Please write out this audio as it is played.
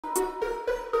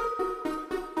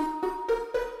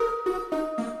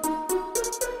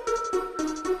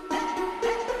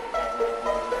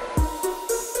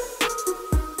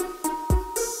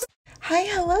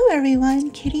everyone,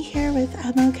 Kitty here with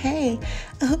UmOkay.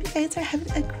 I hope you guys are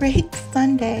having a great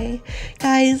Sunday.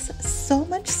 Guys, so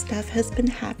much stuff has been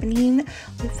happening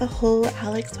with the whole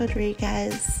Alex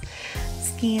Rodriguez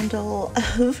scandal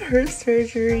of her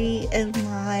surgery and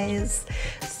lies.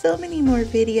 So many more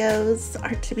videos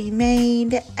are to be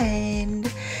made,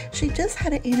 and she just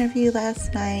had an interview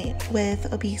last night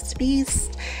with Obese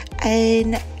Beast,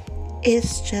 and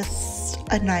it's just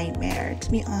a nightmare,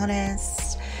 to be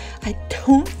honest. I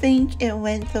don't think it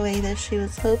went the way that she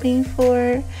was hoping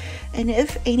for, and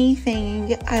if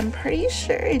anything, I'm pretty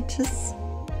sure it just,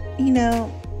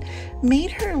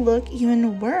 made her look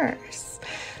even worse.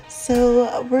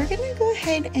 So we're gonna go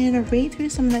ahead and read through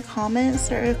some of the comments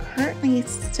that are currently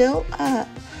still up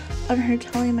on her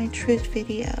Telling My Truth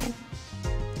video.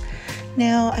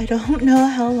 Now, I don't know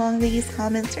how long these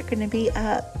comments are going to be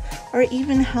up, or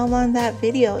even how long that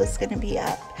video is going to be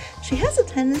up. She has a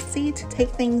tendency to take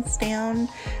things down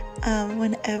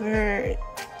whenever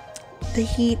the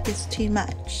heat is too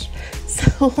much.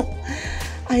 So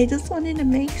I just wanted to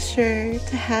make sure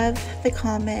to have the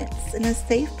comments in a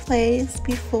safe place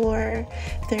before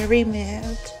they're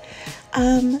removed.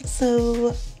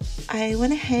 So I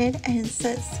went ahead and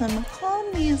set some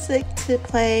calm music to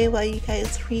play while you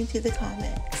guys read through the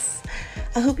comments.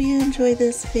 I hope you enjoy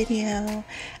this video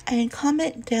and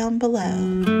comment down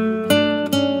below.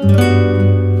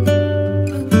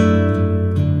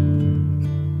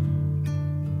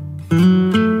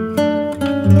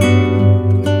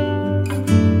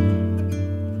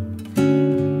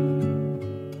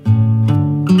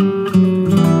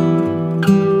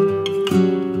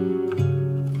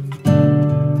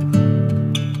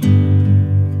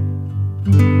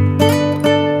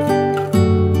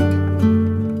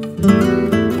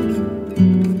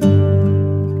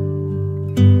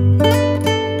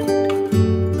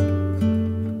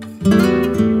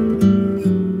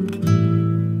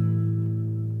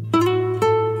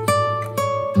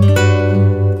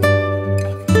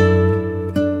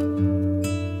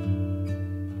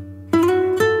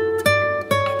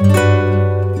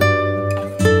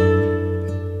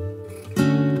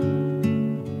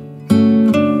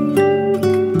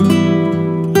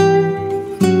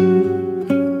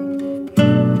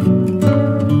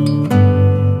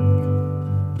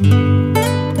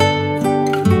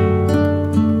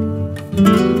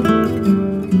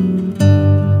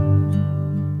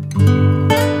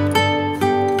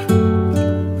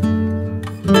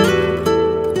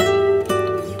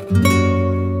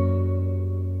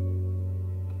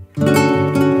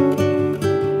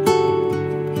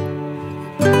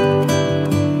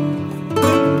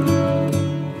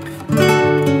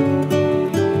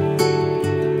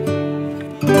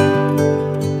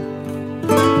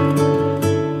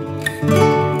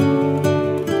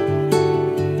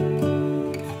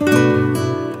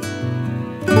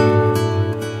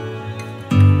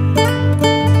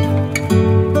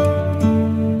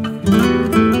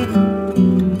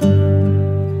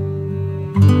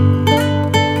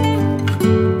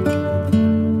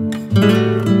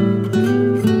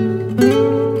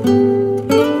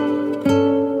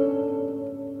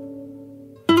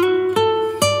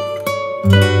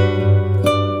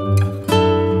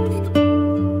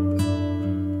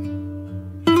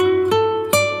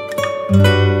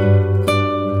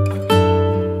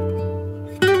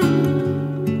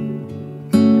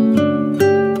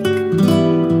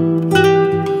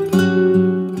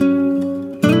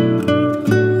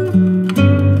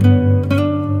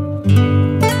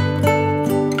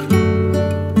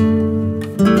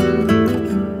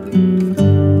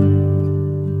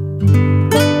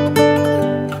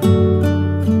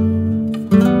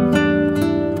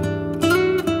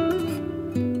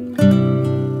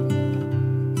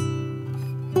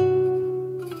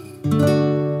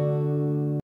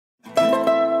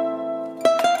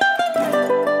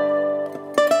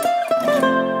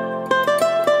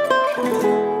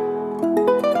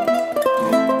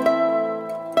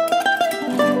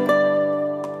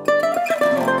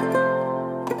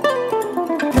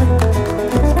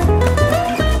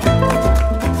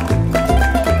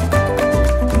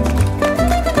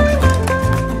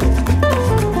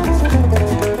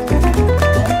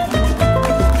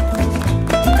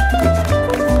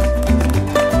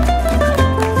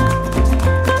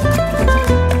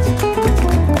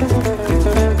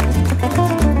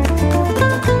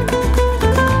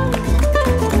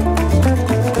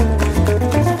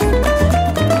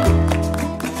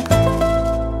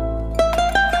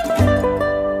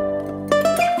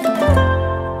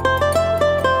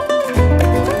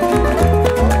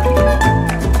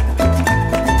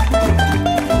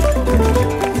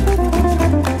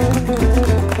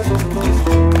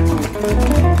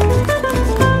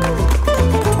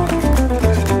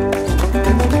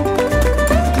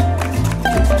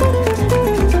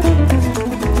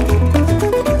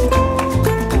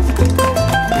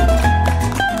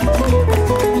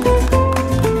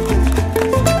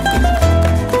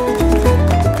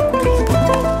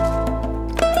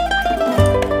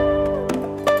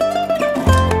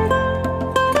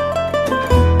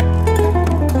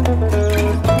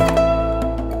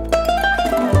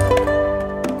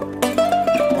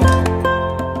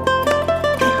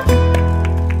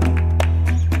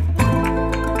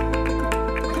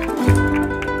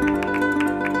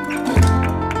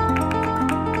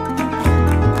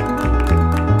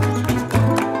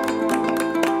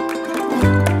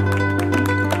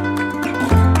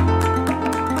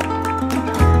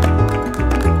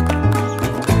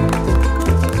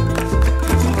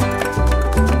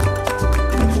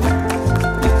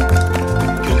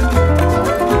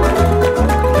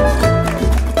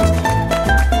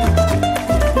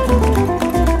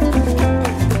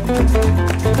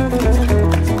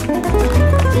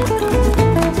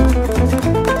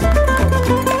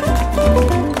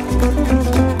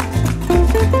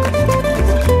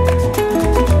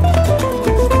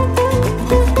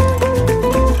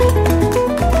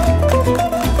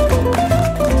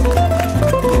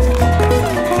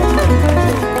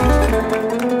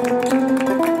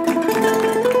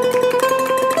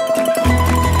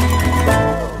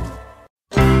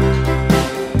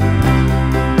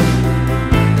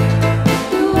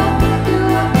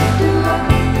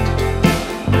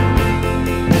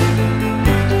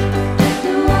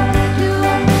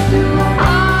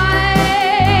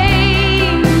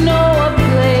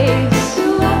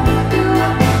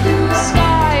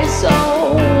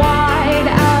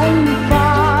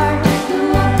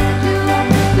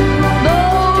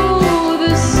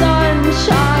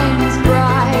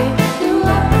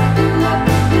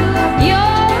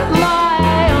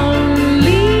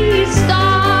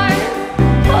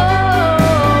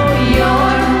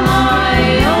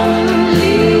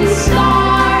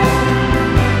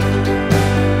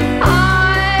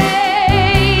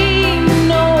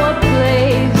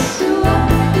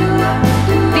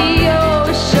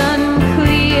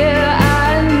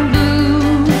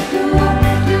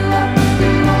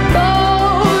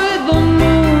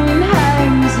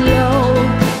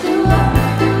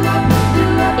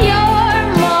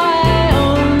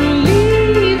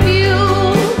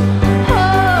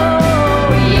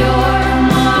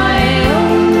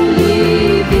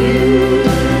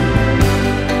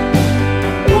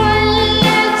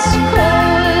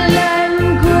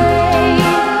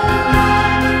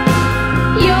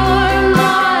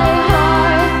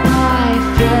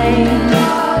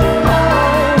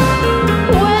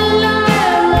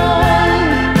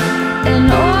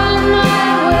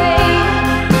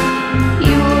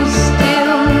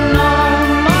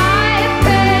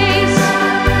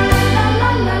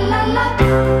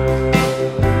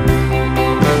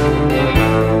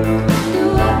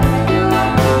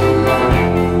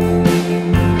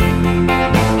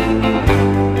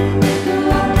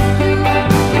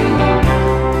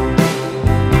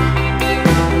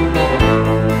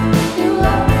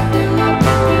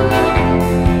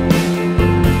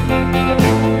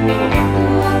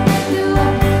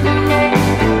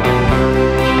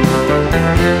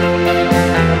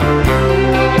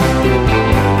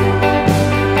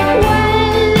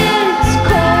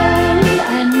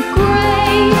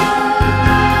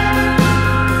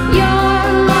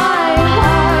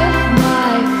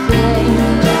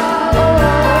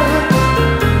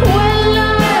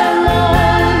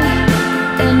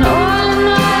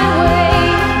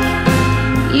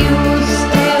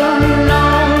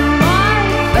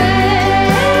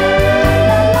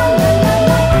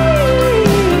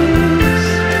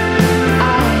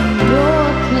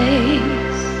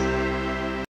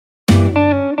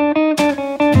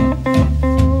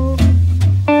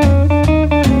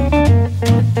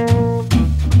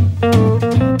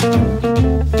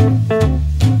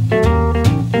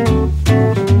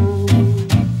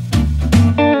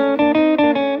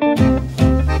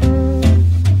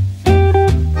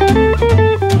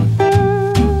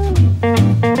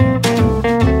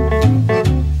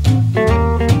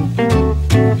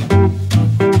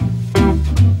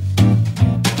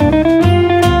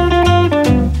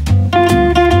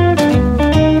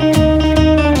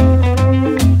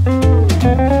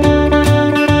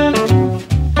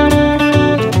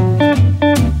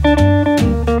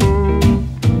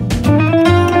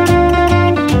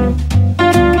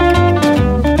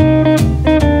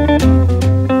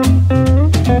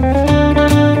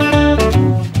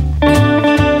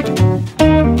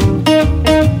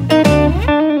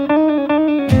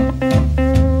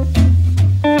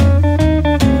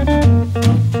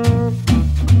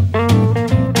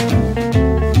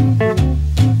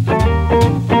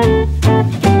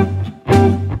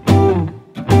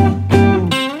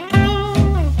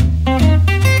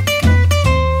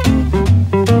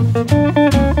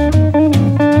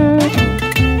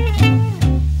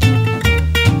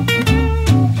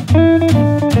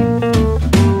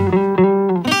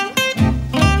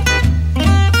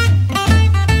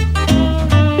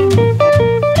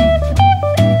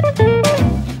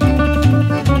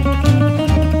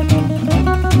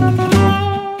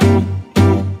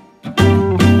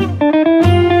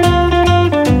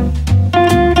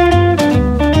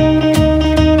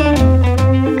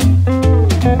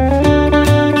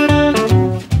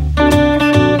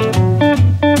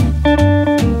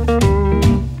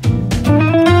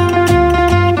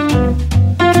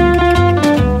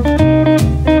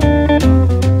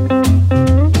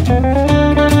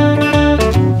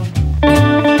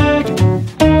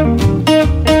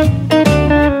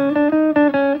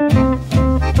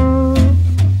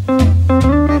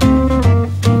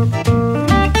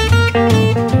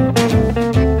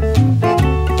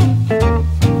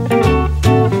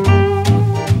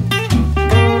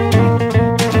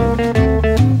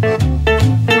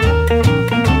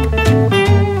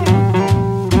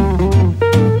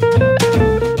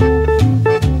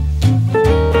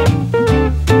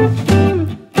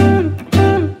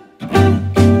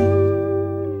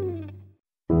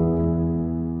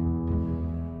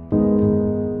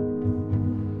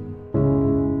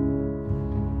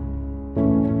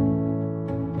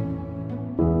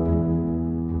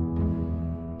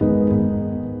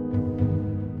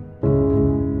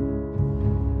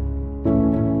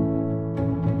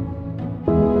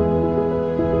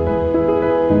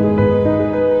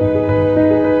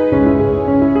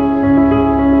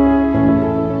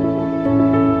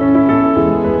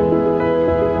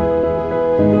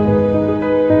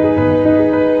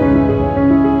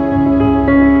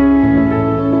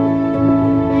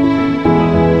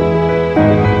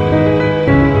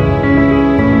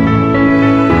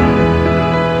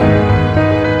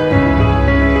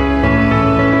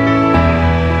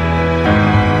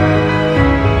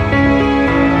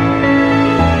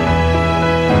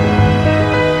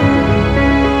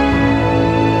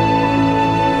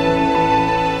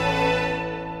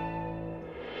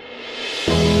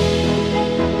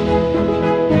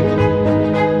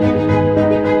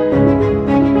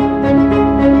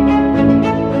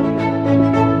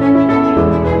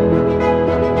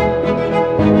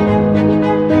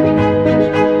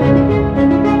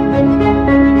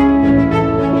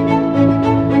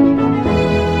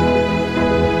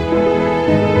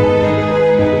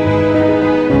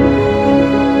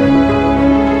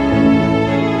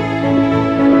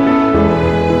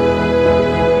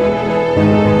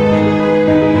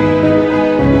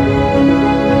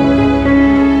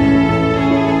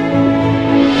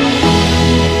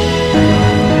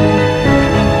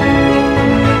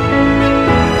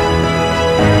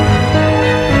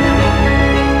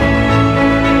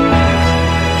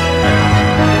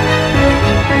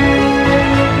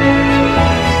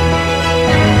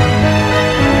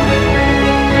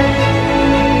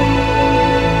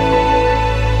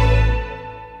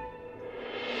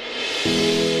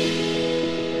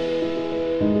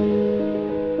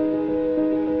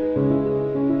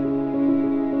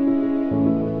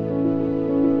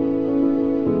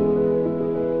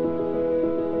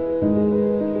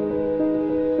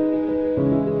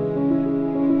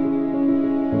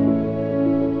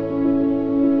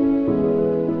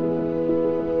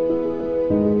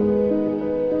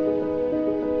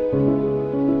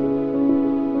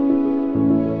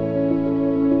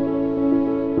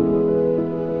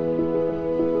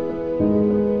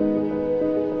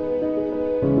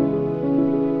 you.